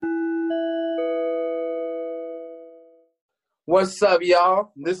What's up,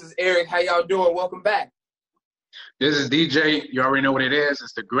 y'all? This is Eric. How y'all doing? Welcome back. This is DJ. You already know what it is.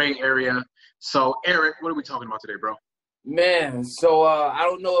 It's the gray area. So, Eric, what are we talking about today, bro? Man, I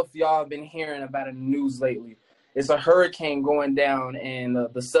don't know if y'all have been hearing about the news lately. It's a hurricane going down in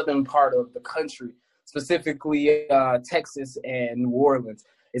the southern part of the country, specifically Texas and New Orleans.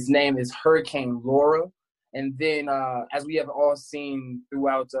 Its name is Hurricane Laura. And then, as we have all seen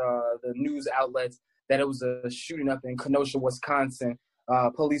throughout the news outlets, that it was a shooting up in Kenosha, Wisconsin.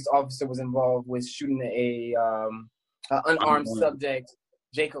 Police officer was involved with shooting a unarmed subject,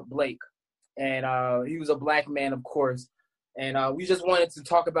 Jacob Blake. And he was a black man, of course. And we just wanted to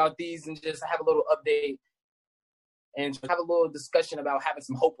talk about these and just have a little update and have a little discussion about having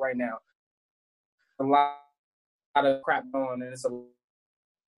some hope right now. A lot of crap going, and it's a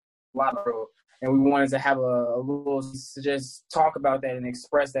lot of road. And we wanted to have a little, just talk about that and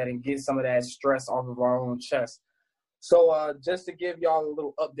express that and get some of that stress off of our own chest. So just to give y'all a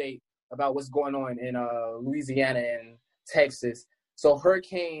little update about what's going on in Louisiana and Texas. So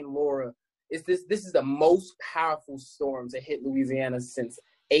Hurricane Laura, this is the most powerful storm to hit Louisiana since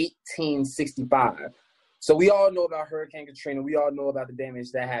 1865. So we all know about Hurricane Katrina. We all know about the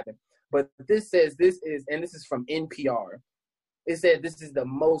damage that happened. But this is from NPR. It said this is the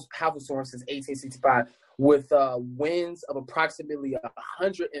most powerful storm since 1865 with winds of approximately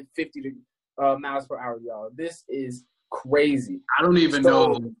 150 miles per hour, y'all. This is crazy. I don't even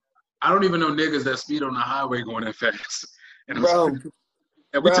know niggas that speed on the highway going that fast. And I'm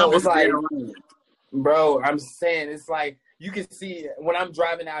saying, it's like you can see when I'm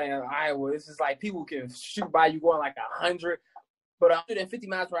driving out in Iowa, it's just like people can shoot by you going like 100, but 150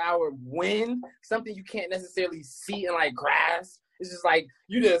 miles per hour wind, something you can't necessarily see in like grass. It's just like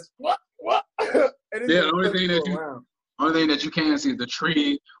you just what? The only thing that you can see is the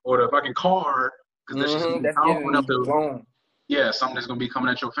tree or the fucking car, because that's going up the. Yeah, something that's gonna be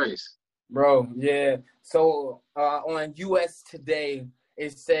coming at your face, bro. Yeah. So on U.S. Today,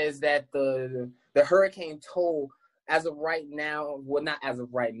 it says that the hurricane toll as of right now, well, not as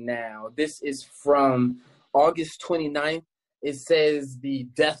of right now. This is from August 29th. It says the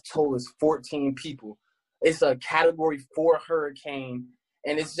death toll is 14 people. It's a Category 4 hurricane,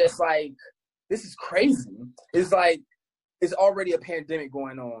 and it's just like, this is crazy. It's like, it's already a pandemic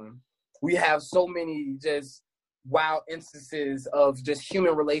going on. We have so many just wild instances of just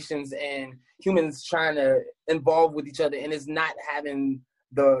human relations and humans trying to involve with each other, and it's not having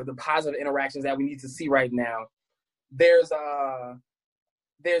the positive interactions that we need to see right now. There's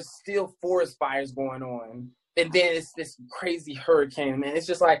still forest fires going on. And then it's this crazy hurricane, man. It's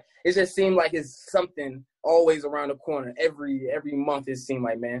just like, it just seemed like it's something always around the corner. Every month it seemed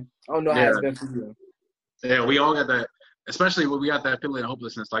like, man. I don't know how it's been for you. Yeah, we all got that, especially when we got that feeling of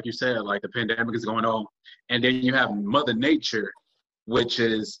hopelessness, like you said, like the pandemic is going on. And then you have Mother Nature, which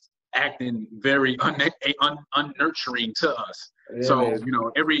is acting very unnurturing to us. Yeah, so, man.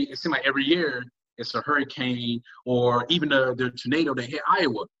 It seems like every year it's a hurricane or even the tornado that hit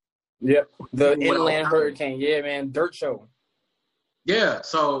Iowa. Yep, the inland hurricane. Yeah, man, dirt show. Yeah,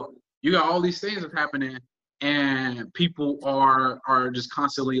 so you got all these things that's happening, and people are just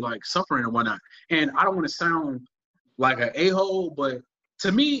constantly like suffering and whatnot. And I don't want to sound like an a-hole, but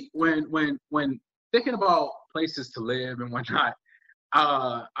to me, when thinking about places to live and whatnot,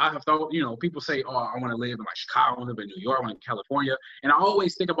 I have thought, people say, oh, I want to live in like Chicago, I want to live in New York, I want to live in California, and I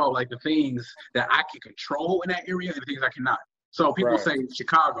always think about like the things that I can control in that area and the things I cannot. So people say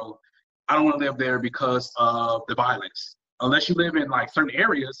Chicago, I don't want to live there because of the violence. Unless you live in like certain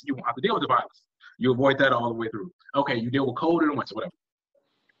areas, you won't have to deal with the violence. You avoid that all the way through. Okay, you deal with cold in the winter, whatever.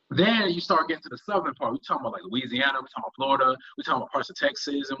 Then you start getting to the southern part. We're talking about like Louisiana, we're talking about Florida, we're talking about parts of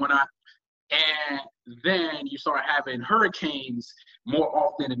Texas and whatnot. And then you start having hurricanes more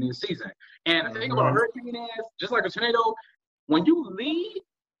often in the season. And the thing about a hurricane is, just like a tornado, when you leave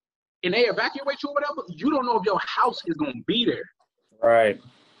and they evacuate you or whatever, you don't know if your house is going to be there. Right.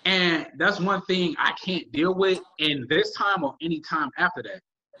 And that's one thing I can't deal with in this time or any time after that.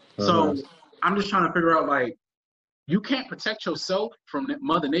 So I'm just trying to figure out, like, you can't protect yourself from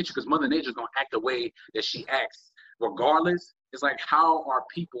Mother Nature because Mother Nature is going to act the way that she acts regardless. It's like, how are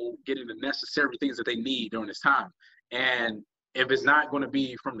people getting the necessary things that they need during this time? And if it's not going to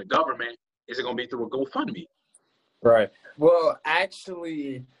be from the government, is it going to be through a GoFundMe? Right. Well,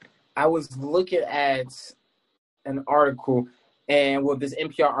 actually, I was looking at an article, and with this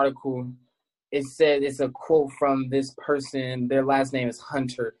NPR article, it said it's a quote from this person. Their last name is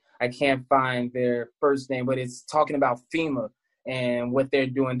Hunter. I can't find their first name, but it's talking about FEMA and what they're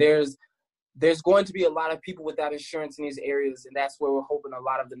doing. There's going to be a lot of people without insurance in these areas, and that's where we're hoping a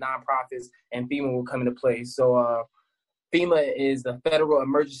lot of the nonprofits and FEMA will come into play. So FEMA is the Federal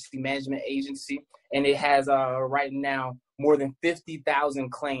Emergency Management Agency, and it has right now more than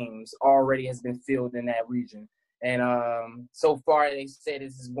 50,000 claims already has been filled in that region. And so far, they said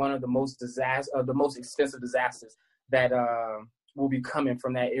this is one of the most expensive disasters that will be coming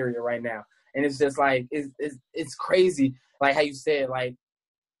from that area right now. And it's just like it's crazy, like how you said, like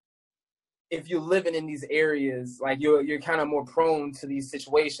if you're living in these areas, like you're kind of more prone to these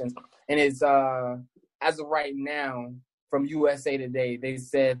situations. And it's as of right now, from USA Today, they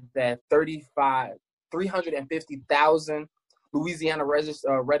said that 350,000 Louisiana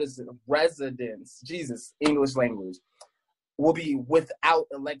residents, Jesus, English language, will be without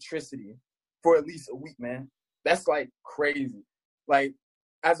electricity for at least a week, man. That's like crazy. Like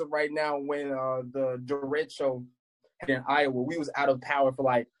as of right now, when the derecho in Iowa, we was out of power for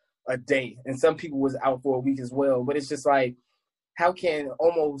like a day, and some people was out for a week as well. But it's just like, how can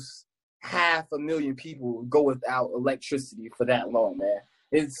almost 500,000 people go without electricity for that long, man?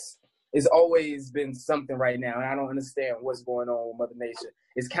 It's always been something right now, and I don't understand what's going on with Mother Nature.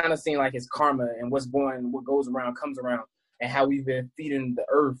 It's kind of seemed like it's karma, and what goes around comes around, and how we've been feeding the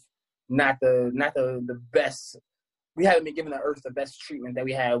earth not the best. We haven't been giving the earth the best treatment that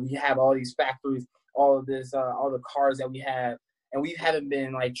we have. We have all these factories, all of this, all the cars that we have, and we haven't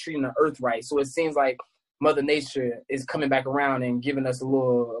been like treating the earth right. So it seems like Mother Nature is coming back around and giving us a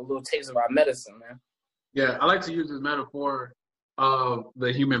little taste of our medicine, man. Yeah, I like to use this metaphor of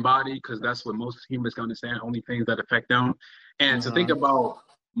the human body because that's what most humans can understand, only things that affect them. And to think about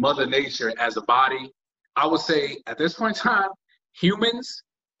Mother Nature as a body, I would say at this point in time, humans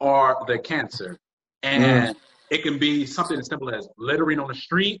are the cancer. And it can be something as simple as littering on the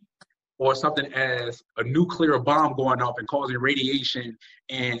street, or something as a nuclear bomb going off and causing radiation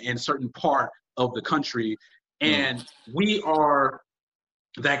in certain part of the country. And we are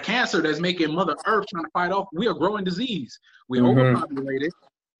that cancer that's making Mother Earth trying to fight off. We are growing disease. We're overpopulated.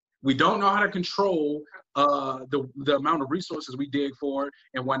 We don't know how to control the amount of resources we dig for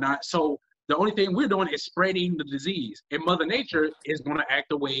and whatnot. So the only thing we're doing is spreading the disease. And Mother Nature is going to act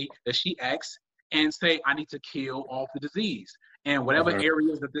the way that she acts and say, I need to kill off the disease. And whatever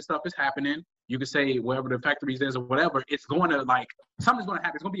areas that this stuff is happening, you can say wherever the factories is or whatever, it's going to like, something's going to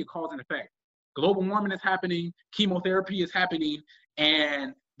happen. It's going to be a cause and effect. Global warming is happening, chemotherapy is happening,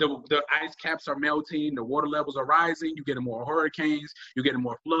 and the ice caps are melting, the water levels are rising, you're getting more hurricanes, you're getting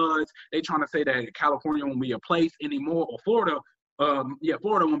more floods. They're trying to say that California won't be a place anymore, or Florida,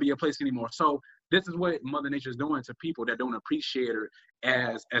 Florida won't be a place anymore. So this is what Mother Nature is doing to people that don't appreciate her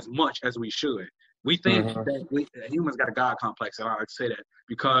as much as we should. We think that humans got a God complex, and I like to say that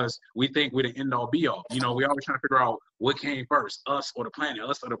because we think we're the end all be all. You know, we always trying to figure out what came first, us or the planet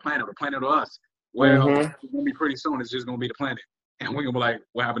or the planet or us. Well, it's going to be pretty soon, it's just going to be the planet. And we're going to be like,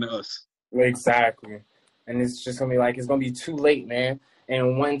 what happened to us? Exactly. And it's just going to be like, it's going to be too late, man.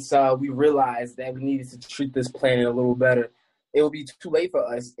 And once we realize that we needed to treat this planet a little better, it will be too late for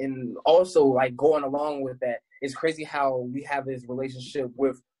us. And also, like, going along with that, it's crazy how we have this relationship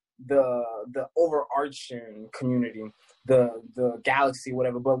with the overarching community, the galaxy,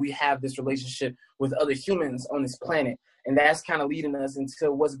 whatever, but we have this relationship with other humans on this planet, and that's kind of leading us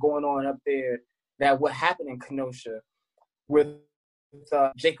into what's going on up there. That what happened in Kenosha with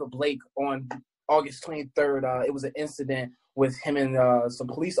Jacob Blake on August 23rd. It was an incident with him and some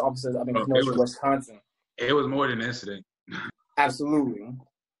police officers up in Kenosha, Wisconsin. It was more than an incident. Absolutely.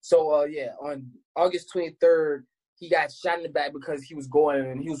 So on August 23rd. He got shot in the back because he was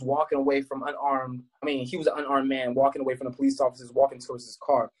walking away from he was an unarmed man walking away from the police officers, walking towards his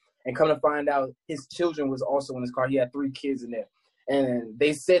car. And come to find out, his children was also in his car. He had 3 kids in there. And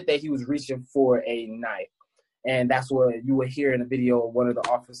they said that he was reaching for a knife. And that's what you would hear in the video. One of the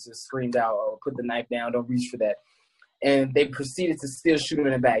officers screamed out, oh, put the knife down, don't reach for that. And they proceeded to still shoot him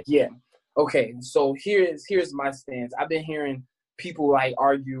in the back. Yeah. Okay, so here's my stance. I've been hearing people like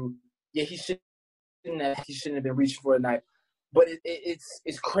argue, yeah, he shouldn't have been reaching for a knife, but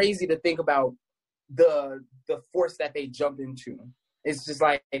it's crazy to think about the force that they jump into. It's just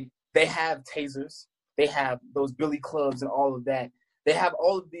like they have tasers, they have those billy clubs and all of that. They have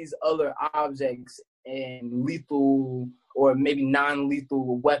all of these other objects and lethal or maybe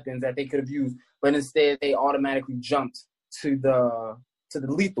non-lethal weapons that they could have used, but instead they automatically jumped to the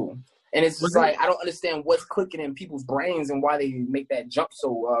lethal. And it's just like, I don't understand what's clicking in people's brains and why they make that jump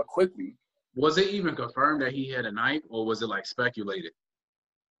so quickly. Was it even confirmed that he had a knife, or was it like speculated?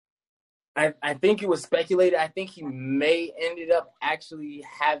 I think it was speculated. I think he may ended up actually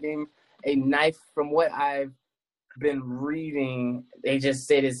having a knife. From what I've been reading, they just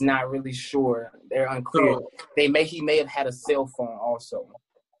said it's not really sure. They're unclear. He may have had a cell phone also.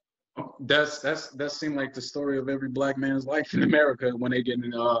 that seemed like the story of every black man's life in America when they get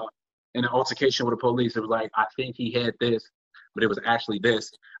in an altercation with the police. It was like, I think he had this, but it was actually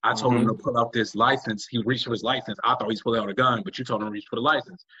this. I told him to pull out this license. He reached for his license. I thought he was pulling out a gun, but you told him to reach for the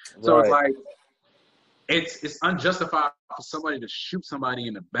license. So it's like, it's unjustified for somebody to shoot somebody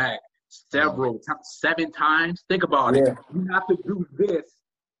in the back 7 times. Think about it. You have to do this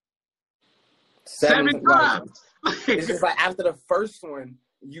 7 times. It's just like after the first one,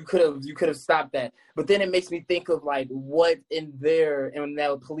 you could have stopped that. But then it makes me think of like what in there and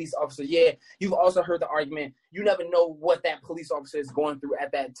that police officer. Yeah, you've also heard the argument. You never know what that police officer is going through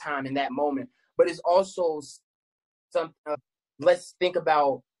at that time in that moment. But it's also something. Let's think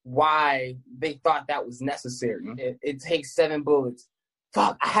about why they thought that was necessary. It takes 7 bullets.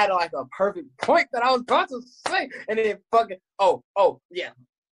 Fuck, I had like a perfect point that I was about to say, and then fucking yeah.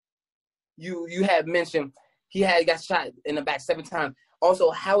 You had mentioned he got shot in the back 7 times.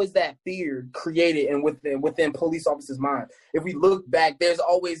 Also, how is that fear created and within police officers' mind? If we look back, there's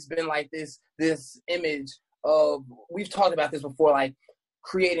always been like this image of, we've talked about this before, like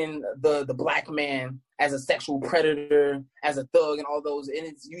creating the black man as a sexual predator, as a thug, and all those.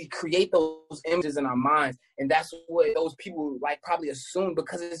 And you create those images in our minds, and that's what those people like probably assume,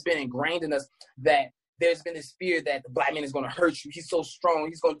 because it's been ingrained in us that there's been this fear that the black man is going to hurt you. He's so strong.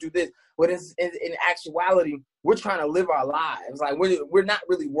 He's going to do this. But in actuality, we're trying to live our lives. Like we're not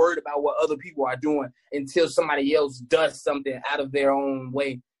really worried about what other people are doing until somebody else does something out of their own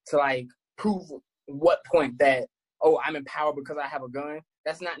way to like prove what point that, oh, I'm in power because I have a gun.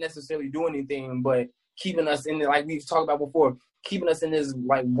 That's not necessarily doing anything, but keeping us in the, like we've talked about before, keeping us in this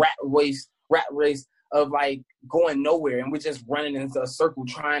like rat race of like going nowhere, and we're just running into a circle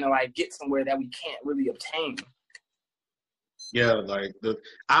trying to like get somewhere that we can't really obtain. Yeah, like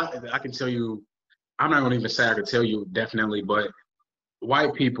I can tell you, I'm not gonna even say I could tell you definitely, but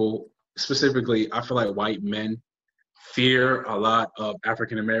white people, specifically, I feel like white men fear a lot of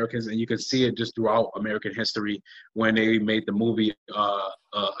African Americans, and you can see it just throughout American history when they made the movie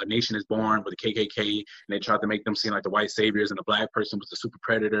A Nation is Born with the KKK, and they tried to make them seem like the white saviors, and the black person was the super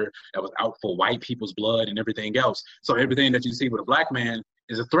predator that was out for white people's blood and everything else. So everything that you see with a black man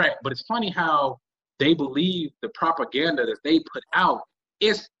is a threat. But it's funny how they believe the propaganda that they put out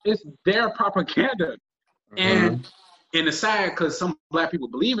is their propaganda. And it's sad because some black people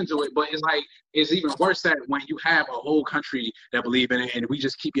believe into it, but it's like, it's even worse that when you have a whole country that believe in it and we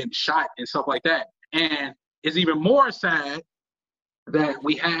just keep getting shot and stuff like that. And it's even more sad that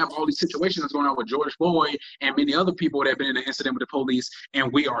we have all these situations that's going on with George Floyd and many other people that have been in an incident with the police,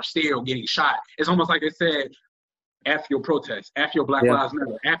 and we are still getting shot. It's almost like they said, F your protest, F your Black Lives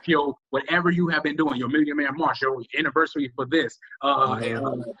Matter, F your whatever you have been doing, your Million Man March, your anniversary for this.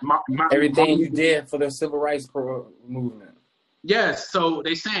 Everything you did for the civil rights movement. Yes, so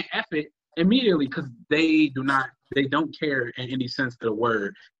they saying F it immediately because they don't care in any sense of the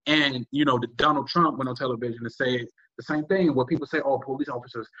word. And, you know, Donald Trump went on television to say the same thing where people say, oh, police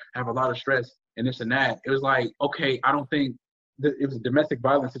officers have a lot of stress and this and that. It was like, okay, I don't think it was a domestic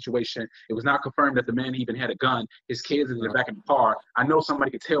violence situation. It was not confirmed that the man even had a gun. His kids are in the back of the car. I know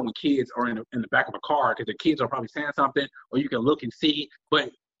somebody can tell when kids are in the back of a car because the kids are probably saying something, or you can look and see. But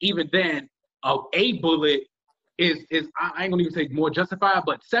even then, a bullet is I ain't gonna even say more justified,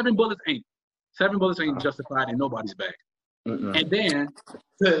 but 7 bullets ain't. 7 bullets ain't justified in nobody's back. And then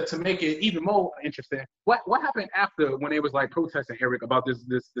to make it even more interesting, what happened after when they was like protesting, Eric, about this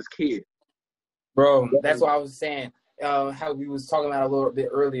kid? Bro, that's what I was saying. How we was talking about a little bit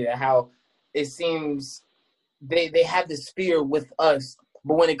earlier, how it seems they have this fear with us,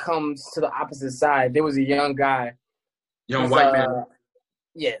 but when it comes to the opposite side, there was a young guy. White man.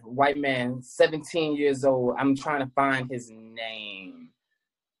 Yeah, white man, 17 years old. I'm trying to find his name.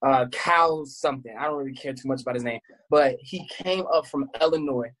 Cal something. I don't really care too much about his name. But he came up from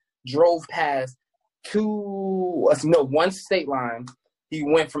Illinois, drove past one state line. He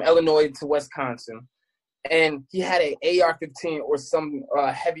went from Illinois to Wisconsin. And he had an AR-15 or some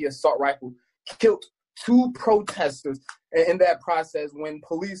heavy assault rifle, killed 2 protesters in that process when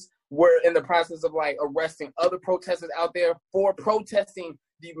police were in the process of like arresting other protesters out there for protesting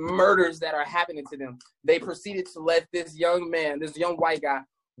the murders that are happening to them. They proceeded to let this young white guy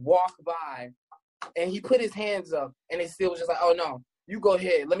walk by, and he put his hands up, and it still was just like, oh no, you go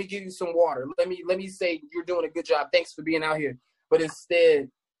ahead. Let me give you some water. Let me say you're doing a good job. Thanks for being out here. But instead,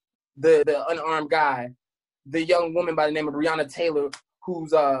 the unarmed guy, the young woman by the name of Breonna Taylor,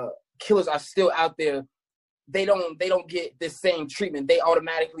 whose killers are still out there, they don't get the same treatment. They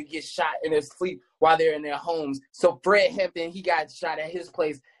automatically get shot in their sleep while they're in their homes. So Fred Hampton, he got shot at his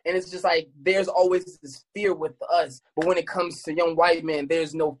place. And it's just like, there's always this fear with us. But when it comes to young white men,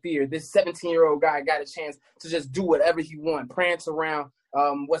 there's no fear. This 17-year-old guy got a chance to just do whatever he wants, prance around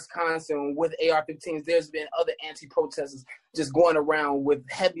Wisconsin with AR-15s. There's been other anti-protesters just going around with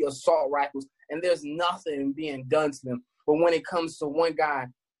heavy assault rifles, and there's nothing being done to them. But when it comes to one guy,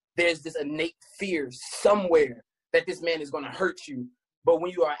 there's this innate fear somewhere that this man is going to hurt you. But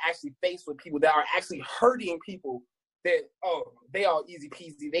when you are actually faced with people that are actually hurting people, that, oh, they all easy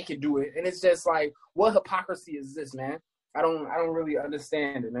peasy, they can do it. And it's just like, what hypocrisy is this, man? I don't really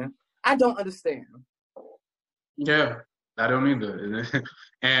understand it, man. I don't understand. Yeah, I don't either.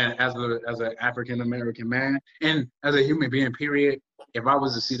 And as an African American man, and as a human being, period, if I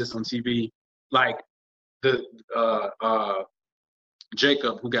was to see this on TV, like the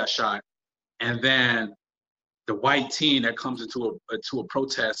Jacob who got shot, and then the white teen that comes into a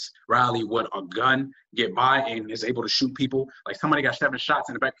protest rally with a gun, get by and is able to shoot people. Like somebody got 7 shots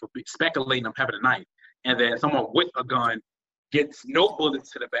in the back for speculating of having a knife, and then someone with a gun gets no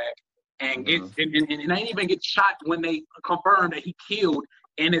bullets to the back and gets and ain't even get shot when they confirm that he killed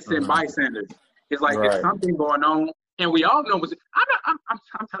innocent bystanders. It's like there's something going on, and we all know what's. I'm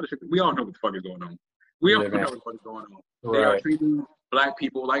tired of shit. We all know what the fuck is going on. We all know what the fuck is going on. Right. They are treating Black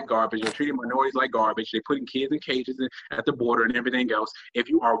people like garbage. They're treating minorities like garbage. They're putting kids in cages at the border and everything else. If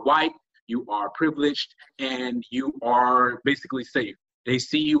you are white, you are privileged, and you are basically safe. They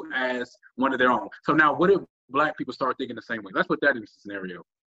see you as one of their own. So now what if Black people start thinking the same way? Let's put that in the scenario.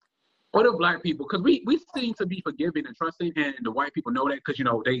 What if Black people, because we seem to be forgiving and trusting, and the white people know that because, you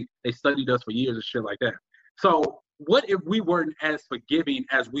know, they studied us for years and shit like that. So what if we weren't as forgiving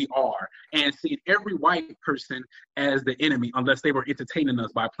as we are and seeing every white person as the enemy unless they were entertaining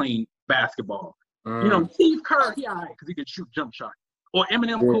us by playing basketball? You know, Steve Kerr, he all right because he can shoot jump shot. Or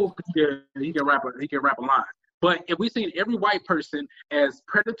Eminem, cool because he can rap a line. But if we seen every white person as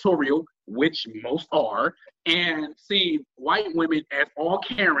predatorial, which most are, and seeing white women as all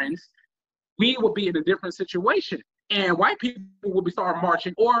Karens, we would be in a different situation. And white people would be start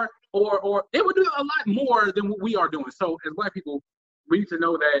marching, or they would do a lot more than what we are doing. So as Black people, we need to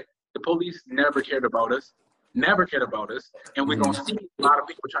know that the police never cared about us, and we're going to see a lot of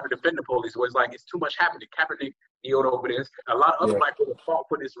people trying to defend the police, where it's like, it's too much happening. Kaepernick kneeled over this. A lot of other Black people fought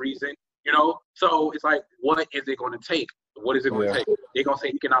for this reason, you know? So it's like, what is it going to take? What is it going to take? They're going to say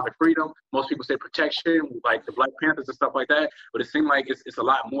economic freedom. Most people say protection, like the Black Panthers and stuff like that. But it seems like it's a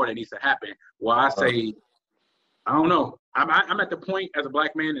lot more that needs to happen. Well, I say, I don't know. I'm at the point as a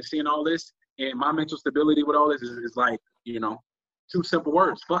Black man and seeing all this, and my mental stability with all this is like, you know, 2 simple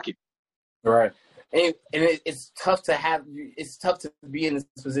words: fuck it. Right. And it's tough to be in this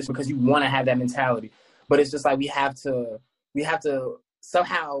position because you want to have that mentality, but it's just like we have to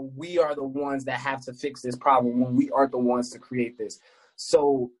somehow, we are the ones that have to fix this problem when we aren't the ones to create this.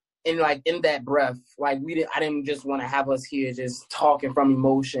 So in that breath, like I didn't just want to have us here just talking from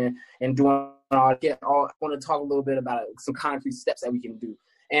emotion and doing all. I want to talk a little bit about some concrete steps that we can do,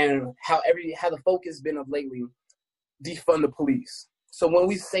 and how the focus been of lately, defund the police. So when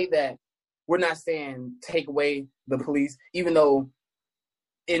we say that, we're not saying take away the police, even though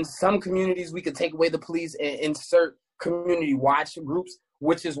in some communities we could take away the police and insert community watch groups,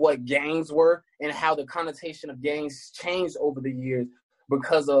 which is what gangs were, and how the connotation of gangs changed over the years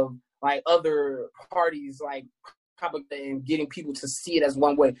because of like other parties like and getting people to see it as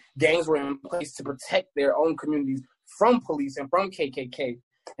one way. Gangs were in place to protect their own communities from police and from KKK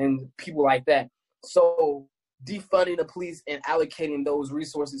and people like that. So defunding the police and allocating those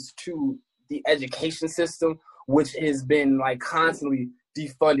resources to the education system, which has been like constantly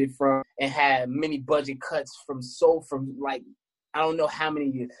defunded from and had many budget cuts from like I don't know how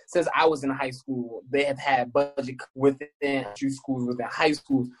many years since I was in high school. They have had budget within schools, within high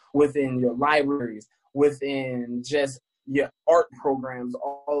schools, within your libraries, within just your art programs,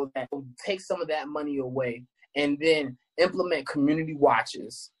 all of that. Take some of that money away and then implement community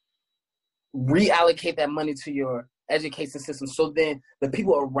watches. Reallocate that money to your education system so then the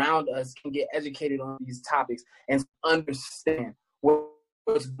people around us can get educated on these topics and understand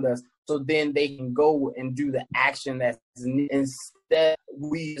what's us, so then they can go and do the action that's needed. Instead,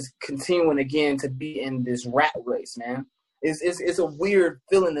 we just continuing again to be in this rat race, man. It's a weird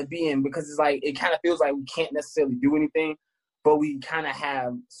feeling to be in because it's like it kind of feels like we can't necessarily do anything, but we kind of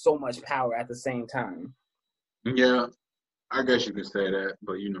have so much power at the same time. Yeah, I guess you could say that,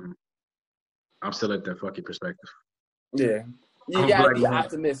 but you know, I'm still at that fucking perspective. Yeah, you gotta be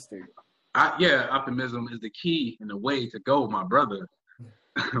optimistic. Optimism is the key and the way to go, my brother.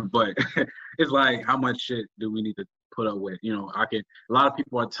 But it's like, how much shit do we need to put up with? You know, a lot of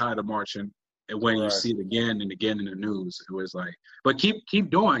people are tired of marching And when you Right. see it again and again in the news, it was like, but keep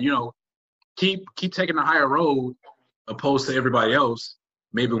doing, keep taking the higher road opposed to everybody else.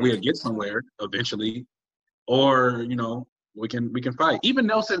 Maybe we'll get somewhere eventually, or we can fight. Even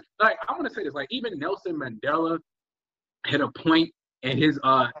Nelson, like I'm gonna say this, like even Nelson Mandela hit a point in his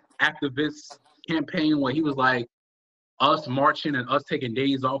activist campaign where he was like, us marching and us taking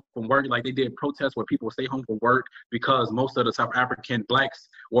days off from work, like they did protests where people would stay home from work because most of the South African blacks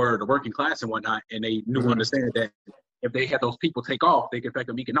were the working class and whatnot, and they understand that if they had those people take off, they could affect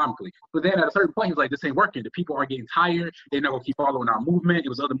them economically. But then at a certain point, he was like, this ain't working. The people are getting tired. They're not going to keep following our movement. It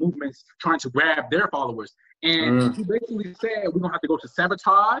was other movements trying to grab their followers. And he basically said, we're going to have to go to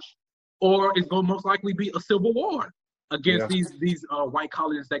sabotage, or it's going to most likely be a civil war against these white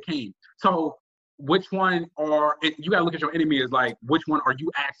colonists that came. So which one you gotta look at your enemy as like, which one are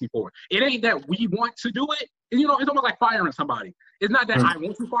you asking for? It ain't that we want to do it. It's almost like firing somebody. It's not that I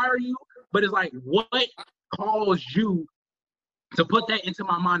want to fire you, but it's like, what caused you to put that into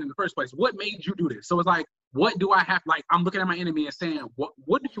my mind in the first place? What made you do this? So it's like, what do I have? Like, I'm looking at my enemy and saying,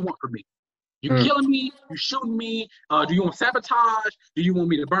 what do you want from me? You killing me? You shooting me? Do you want sabotage? Do you want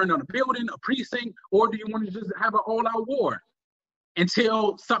me to burn down a building, a precinct, or do you want to just have an all-out war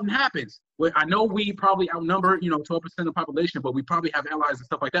until something happens? Well, I know we probably outnumber, 12% of the population, but we probably have allies and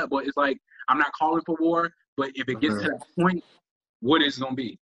stuff like that. But it's like, I'm not calling for war, but if it gets to that point, what is it going to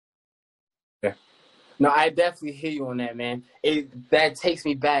be? Yeah. No, I definitely hear you on that, man. That takes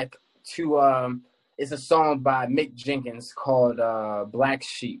me back to, it's a song by Mick Jenkins called Black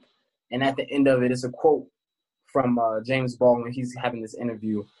Sheep. And at the end of it, it's a quote from James Baldwin. He's having this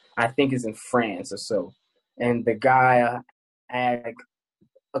interview, I think it's in France or so. And the guy had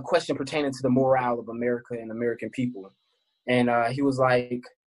a question pertaining to the morale of America and American people. And he was like,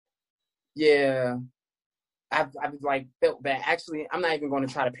 yeah, I've like felt bad. Actually, I'm not even going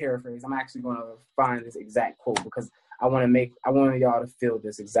to try to paraphrase. I'm actually going to find this exact quote because I want y'all to feel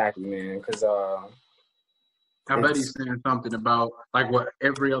this exactly, man. Because I bet he's saying something about like what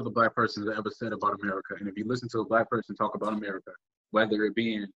every other black person has ever said about America. And if you listen to a black person talk about America, whether it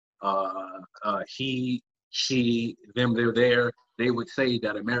being he, she, them, they're there, they would say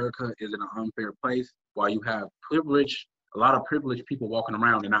that America is in an unfair place while you have a lot of privileged people walking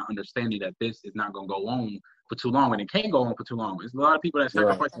around and not understanding that this is not going to go on for too long, and it can't go on for too long. There's a lot of people that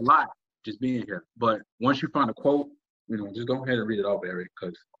sacrifice a lot just being here. But once you find a quote, just go ahead and read it off, Eric,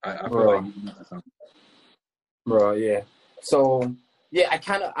 because I feel like you're missing something. Bro, yeah. So, yeah, I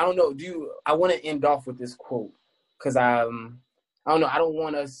don't know. I want to end off with this quote because I don't know. I don't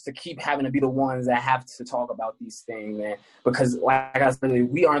want us to keep having to be the ones that have to talk about these things, man. Because, like I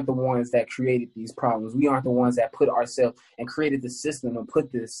said, we aren't the ones that created these problems. We aren't the ones that put ourselves and created the system and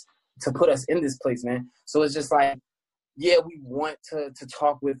put us in this place, man. So it's just like, yeah, we want to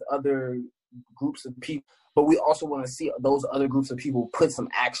talk with other groups of people, but we also want to see those other groups of people put some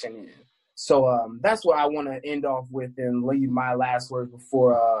action in. So that's what I want to end off with and leave my last words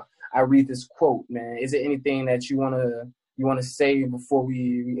before I read this quote, man. Is there anything that you want to say before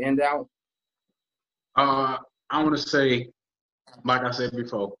we end out? I want to say, like I said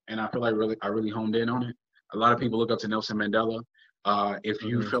before, and I feel like I really honed in on it. A lot of people look up to Nelson Mandela. If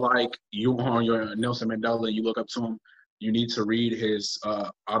you feel like you on your Nelson Mandela and you look up to him, you need to read his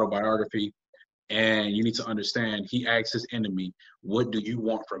autobiography. And you need to understand, he asks his enemy, what do you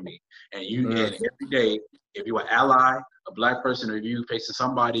want from me? And and every day, if you're an ally, a black person, or if you facing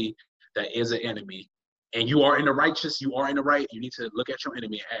somebody that is an enemy, and you are in the righteous, you are in the right, you need to look at your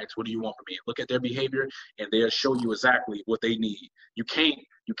enemy and ask, what do you want from me? Look at their behavior, and they'll show you exactly what they need. You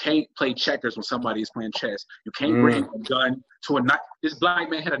can't play checkers when somebody is playing chess. You can't bring a gun to a knife. This black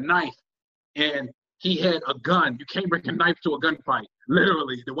man had a knife, and he had a gun. You can't bring a knife to a gunfight.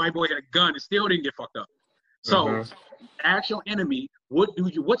 Literally, the white boy had a gun and still didn't get fucked up. So ask your enemy, what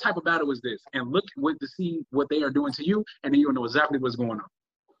type of battle is this? And look to see what they are doing to you, and then you'll know exactly what's going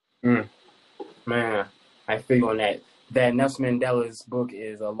on. Man, I feel on that. That Nelson Mandela's book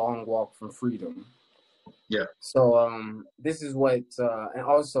is A Long Walk from Freedom. Yeah. So this is what, and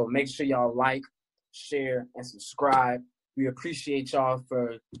also make sure y'all like, share, and subscribe. We appreciate y'all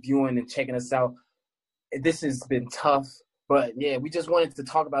for viewing and checking us out. This has been tough, but yeah, we just wanted to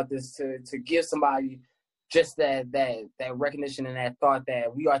talk about this to give somebody just that recognition and that thought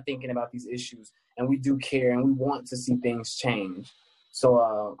that we are thinking about these issues and we do care and we want to see things change.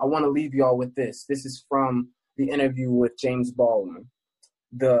 So I want to leave y'all with this. This is from the interview with James Baldwin.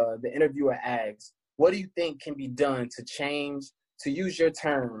 The interviewer asks, what do you think can be done to change, to use your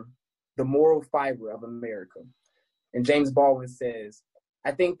term, the moral fiber of America? And James Baldwin says,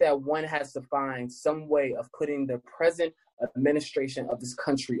 I think that one has to find some way of putting the present administration of this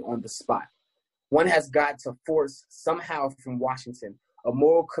country on the spot. One has got to force somehow from Washington a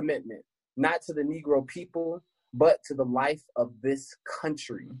moral commitment, not to the Negro people, but to the life of this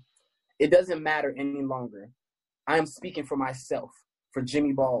country. It doesn't matter any longer. I am speaking for myself, for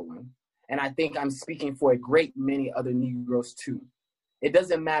Jimmy Baldwin, and I think I'm speaking for a great many other Negroes too. It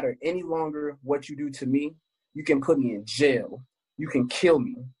doesn't matter any longer what you do to me. You can put me in jail. You can kill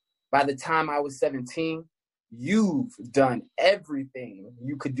me. By the time I was 17, you've done everything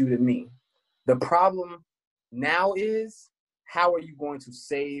you could do to me. The problem now is, how are you going to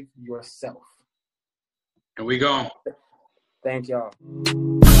save yourself? And we go. Thank y'all.